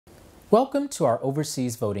Welcome to our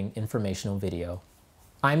Overseas Voting informational video.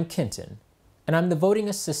 I'm Kenton, and I'm the Voting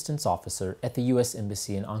Assistance Officer at the U.S.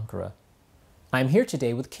 Embassy in Ankara. I'm here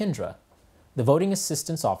today with Kendra, the Voting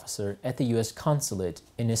Assistance Officer at the U.S. Consulate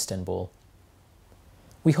in Istanbul.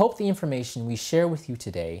 We hope the information we share with you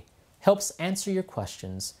today helps answer your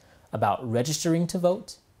questions about registering to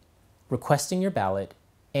vote, requesting your ballot,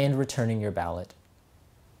 and returning your ballot.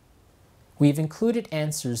 We've included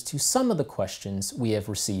answers to some of the questions we have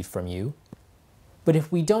received from you, but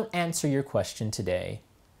if we don't answer your question today,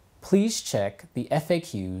 please check the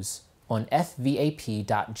FAQs on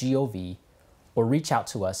fvap.gov or reach out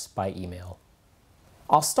to us by email.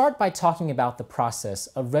 I'll start by talking about the process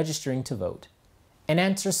of registering to vote and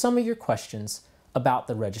answer some of your questions about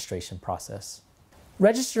the registration process.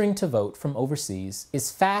 Registering to vote from overseas is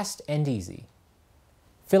fast and easy.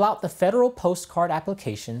 Fill out the federal postcard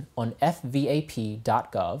application on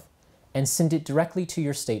fvap.gov and send it directly to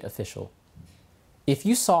your state official. If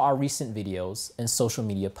you saw our recent videos and social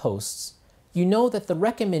media posts, you know that the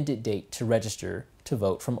recommended date to register to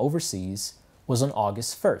vote from overseas was on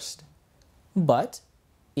August 1st. But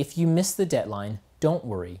if you missed the deadline, don't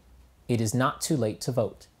worry. It is not too late to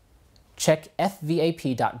vote. Check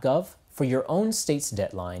fvap.gov for your own state's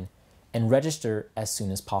deadline and register as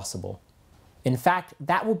soon as possible. In fact,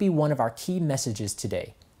 that will be one of our key messages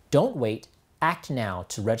today. Don't wait, act now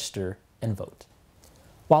to register and vote.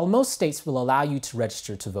 While most states will allow you to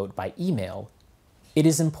register to vote by email, it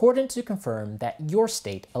is important to confirm that your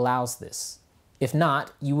state allows this. If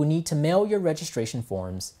not, you will need to mail your registration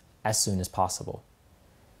forms as soon as possible.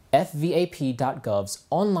 fvap.gov's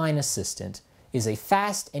online assistant is a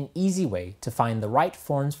fast and easy way to find the right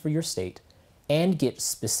forms for your state and get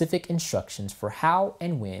specific instructions for how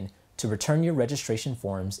and when to return your registration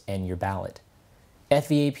forms and your ballot.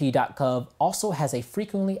 fvap.gov also has a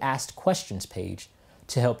frequently asked questions page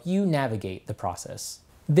to help you navigate the process.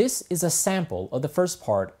 This is a sample of the first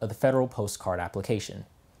part of the federal postcard application,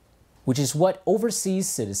 which is what overseas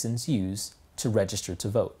citizens use to register to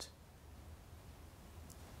vote.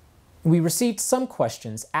 We received some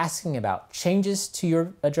questions asking about changes to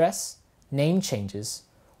your address, name changes,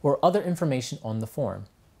 or other information on the form.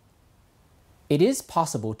 It is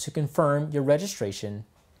possible to confirm your registration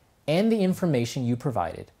and the information you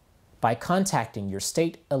provided by contacting your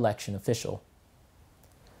state election official.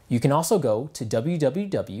 You can also go to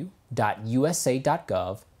www.usa.gov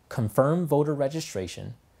Confirm Voter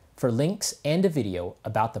Registration for links and a video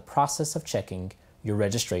about the process of checking your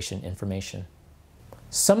registration information.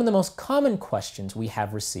 Some of the most common questions we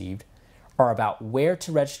have received are about where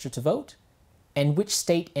to register to vote and which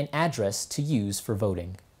state and address to use for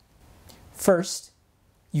voting. First,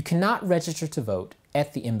 you cannot register to vote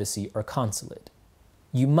at the embassy or consulate.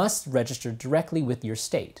 You must register directly with your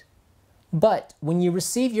state. But when you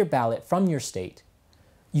receive your ballot from your state,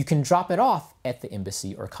 you can drop it off at the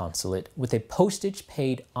embassy or consulate with a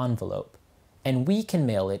postage-paid envelope, and we can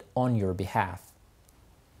mail it on your behalf.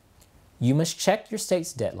 You must check your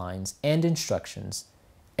state's deadlines and instructions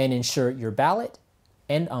and ensure your ballot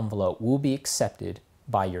and envelope will be accepted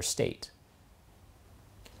by your state.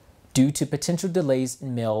 Due to potential delays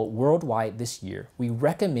in mail worldwide this year, we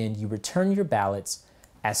recommend you return your ballots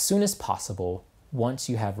as soon as possible once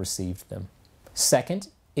you have received them. Second,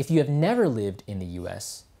 if you have never lived in the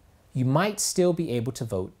U.S., you might still be able to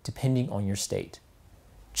vote depending on your state.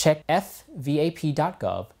 Check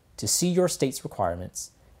fvap.gov to see your state's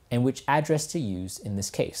requirements and which address to use in this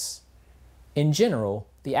case. In general,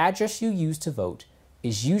 the address you use to vote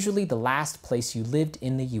is usually the last place you lived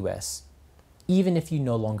in the U.S., even if you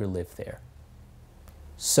no longer live there.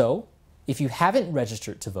 So, if you haven't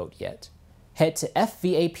registered to vote yet, head to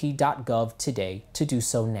fvap.gov today to do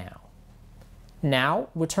so now. Now,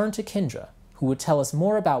 return to Kendra, who will tell us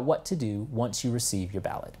more about what to do once you receive your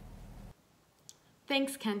ballot.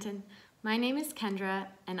 Thanks, Kenton. My name is Kendra,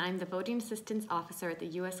 and I'm the Voting Assistance Officer at the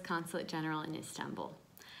U.S. Consulate General in Istanbul.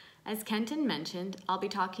 As Kenton mentioned, I'll be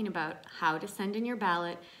talking about how to send in your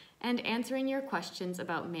ballot and answering your questions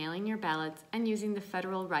about mailing your ballots and using the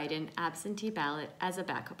federal write-in absentee ballot as a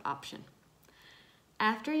backup option.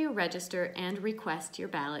 After you register and request your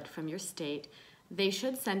ballot from your state, they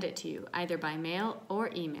should send it to you either by mail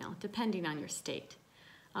or email, depending on your state.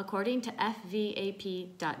 According to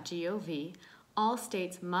fvap.gov, all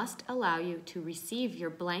states must allow you to receive your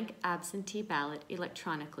blank absentee ballot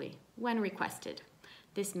electronically when requested.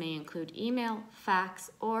 This may include email,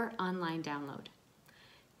 fax, or online download.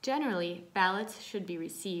 Generally, ballots should be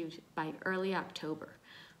received by early October.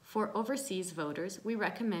 For overseas voters, we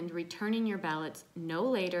recommend returning your ballots no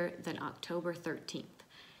later than October 13th.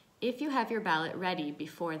 If you have your ballot ready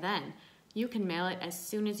before then, You can mail it as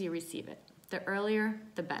soon as you receive it. The earlier,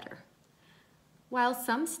 the better. While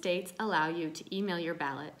some states allow you to email your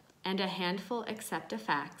ballot and a handful accept a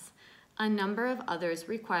fax, a number of others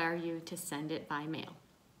require you to send it by mail.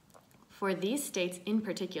 For these states in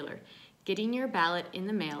particular, getting your ballot in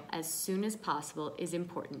the mail as soon as possible is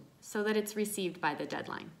important so that it's received by the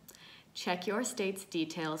deadline. Check your state's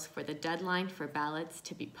details for the deadline for ballots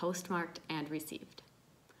to be postmarked and received.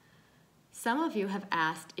 Some of you have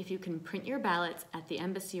asked if you can print your ballots at the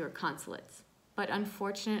embassy or consulates, but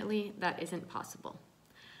unfortunately that isn't possible.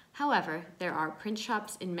 However, there are print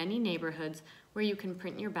shops in many neighborhoods where you can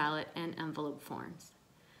print your ballot and envelope forms.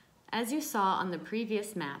 As you saw on the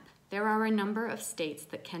previous map, there are a number of states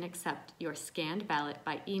that can accept your scanned ballot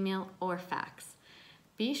by email or fax.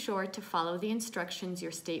 Be sure to follow the instructions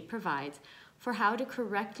your state provides for how to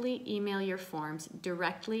correctly email your forms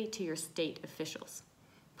directly to your state officials.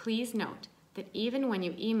 Please note that even when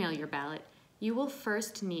you email your ballot, you will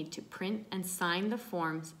first need to print and sign the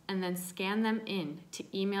forms and then scan them in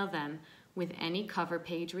to email them with any cover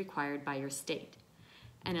page required by your state.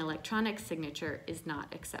 An electronic signature is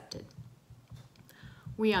not accepted.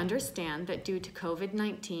 We understand that due to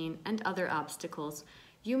COVID-19 and other obstacles,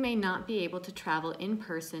 you may not be able to travel in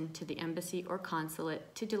person to the embassy or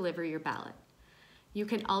consulate to deliver your ballot. You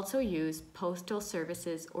can also use postal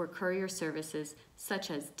services or courier services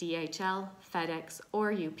such as DHL, FedEx,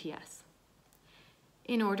 or UPS.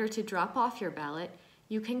 In order to drop off your ballot,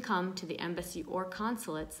 you can come to the embassy or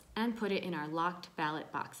consulates and put it in our locked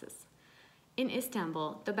ballot boxes. In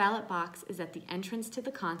Istanbul, the ballot box is at the entrance to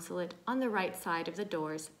the consulate on the right side of the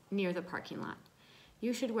doors near the parking lot.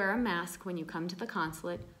 You should wear a mask when you come to the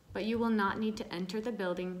consulate, but you will not need to enter the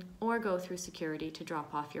building or go through security to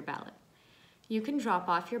drop off your ballot. You can drop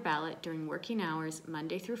off your ballot during working hours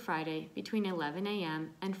Monday through Friday between 11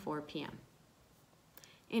 a.m. and 4 p.m.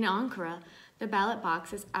 In Ankara, the ballot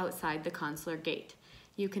box is outside the consular gate.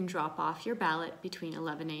 You can drop off your ballot between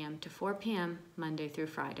 11 a.m. to 4 p.m. Monday through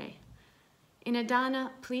Friday. In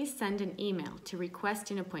Adana, please send an email to request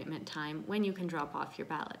an appointment time when you can drop off your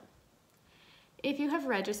ballot. If you have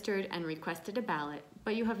registered and requested a ballot,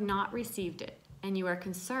 but you have not received it, and you are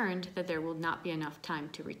concerned that there will not be enough time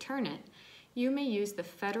to return it, you may use the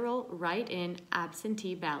Federal Write-In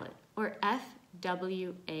Absentee Ballot, or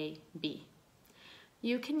FWAB.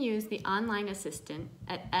 You can use the online assistant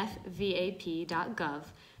at fvap.gov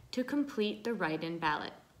to complete the write-in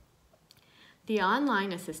ballot. The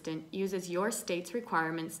online assistant uses your state's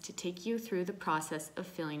requirements to take you through the process of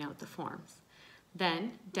filling out the forms.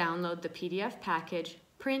 Then, download the PDF package,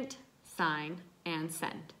 print, sign, and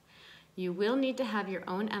send. You will need to have your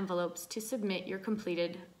own envelopes to submit your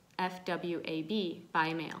completed FWAB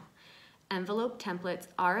by mail. Envelope templates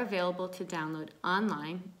are available to download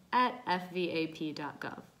online at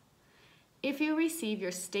fvap.gov. If you receive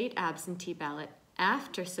your state absentee ballot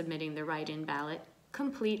after submitting the write-in ballot,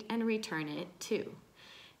 complete and return it too.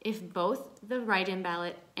 If both the write-in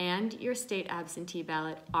ballot and your state absentee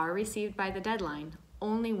ballot are received by the deadline,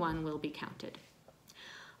 only one will be counted.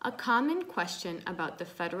 A common question about the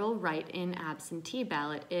federal write-in absentee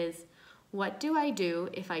ballot is, what do I do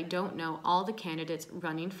if I don't know all the candidates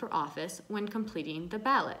running for office when completing the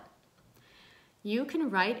ballot? You can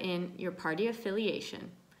write in your party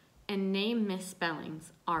affiliation, and name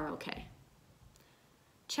misspellings are okay.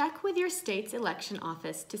 Check with your state's election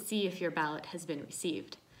office to see if your ballot has been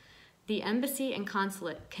received. The embassy and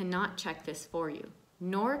consulate cannot check this for you,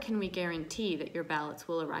 nor can we guarantee that your ballots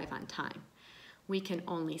will arrive on time. We can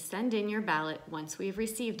only send in your ballot once we've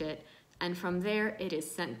received it, and from there it is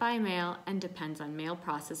sent by mail and depends on mail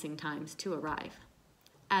processing times to arrive.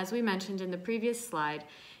 As we mentioned in the previous slide,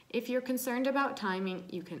 if you're concerned about timing,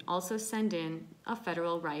 you can also send in a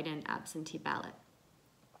federal write-in absentee ballot.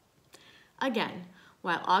 Again,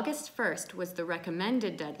 while August 1st was the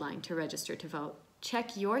recommended deadline to register to vote,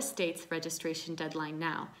 check your state's registration deadline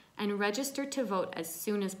now and register to vote as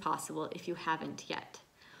soon as possible if you haven't yet.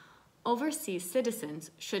 Overseas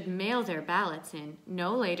citizens should mail their ballots in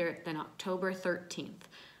no later than October 13th,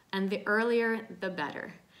 and the earlier the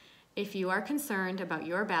better. If you are concerned about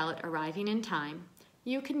your ballot arriving in time,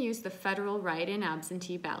 you can use the federal write-in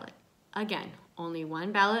absentee ballot. Again, only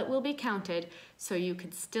one ballot will be counted, so you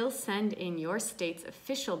could still send in your state's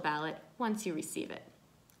official ballot once you receive it.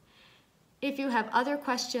 If you have other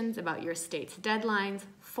questions about your state's deadlines,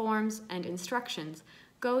 forms, and instructions,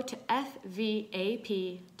 go to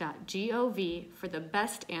fvap.gov for the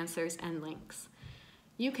best answers and links.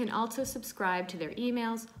 You can also subscribe to their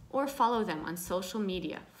emails or follow them on social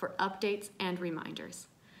media for updates and reminders.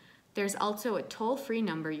 There's also a toll-free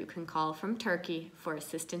number you can call from Turkey for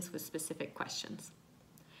assistance with specific questions.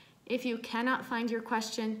 If you cannot find your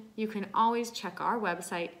question, you can always check our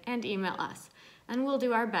website and email us, and we'll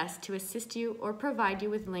do our best to assist you or provide you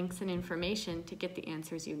with links and information to get the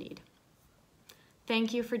answers you need.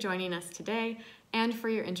 Thank you for joining us today and for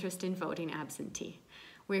your interest in voting absentee.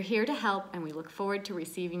 We're here to help, and we look forward to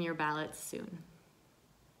receiving your ballots soon.